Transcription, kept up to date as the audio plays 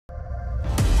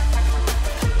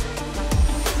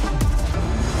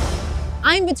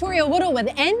I'm Victoria Woodle with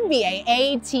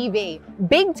NBAA TV.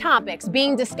 Big topics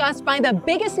being discussed by the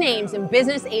biggest names in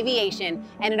business aviation,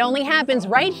 and it only happens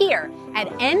right here at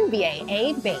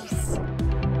NBAA-BACE.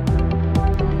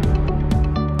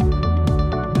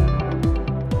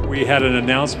 We had an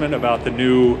announcement about the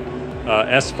new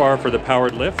SFAR for the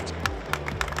powered lift.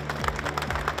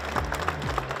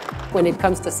 When it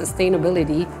comes to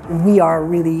sustainability, we are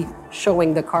really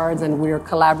showing the cards and we're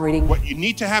collaborating. What you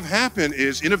need to have happen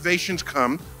is innovations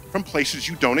come from places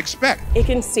you don't expect. It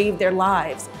can save their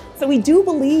lives. So we do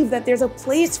believe that there's a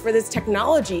place for this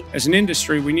technology. As an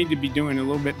industry, we need to be doing a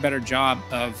little bit better job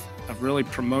of really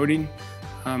promoting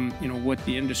what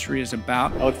the industry is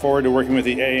about. I look forward to working with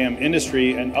the AAM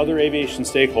industry and other aviation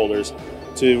stakeholders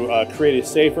to create a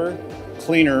safer,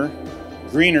 cleaner,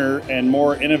 greener, and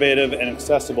more innovative and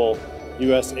accessible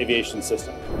U.S. aviation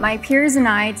system. My peers and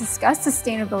I discussed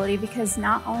sustainability because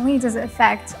not only does it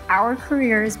affect our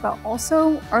careers, but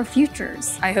also our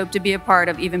futures. I hope to be a part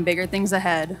of even bigger things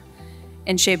ahead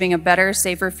in shaping a better,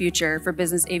 safer future for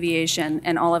business aviation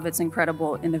and all of its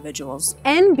incredible individuals.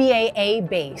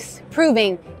 NBAA-BACE,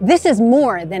 proving this is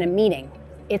more than a meeting,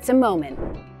 it's a moment.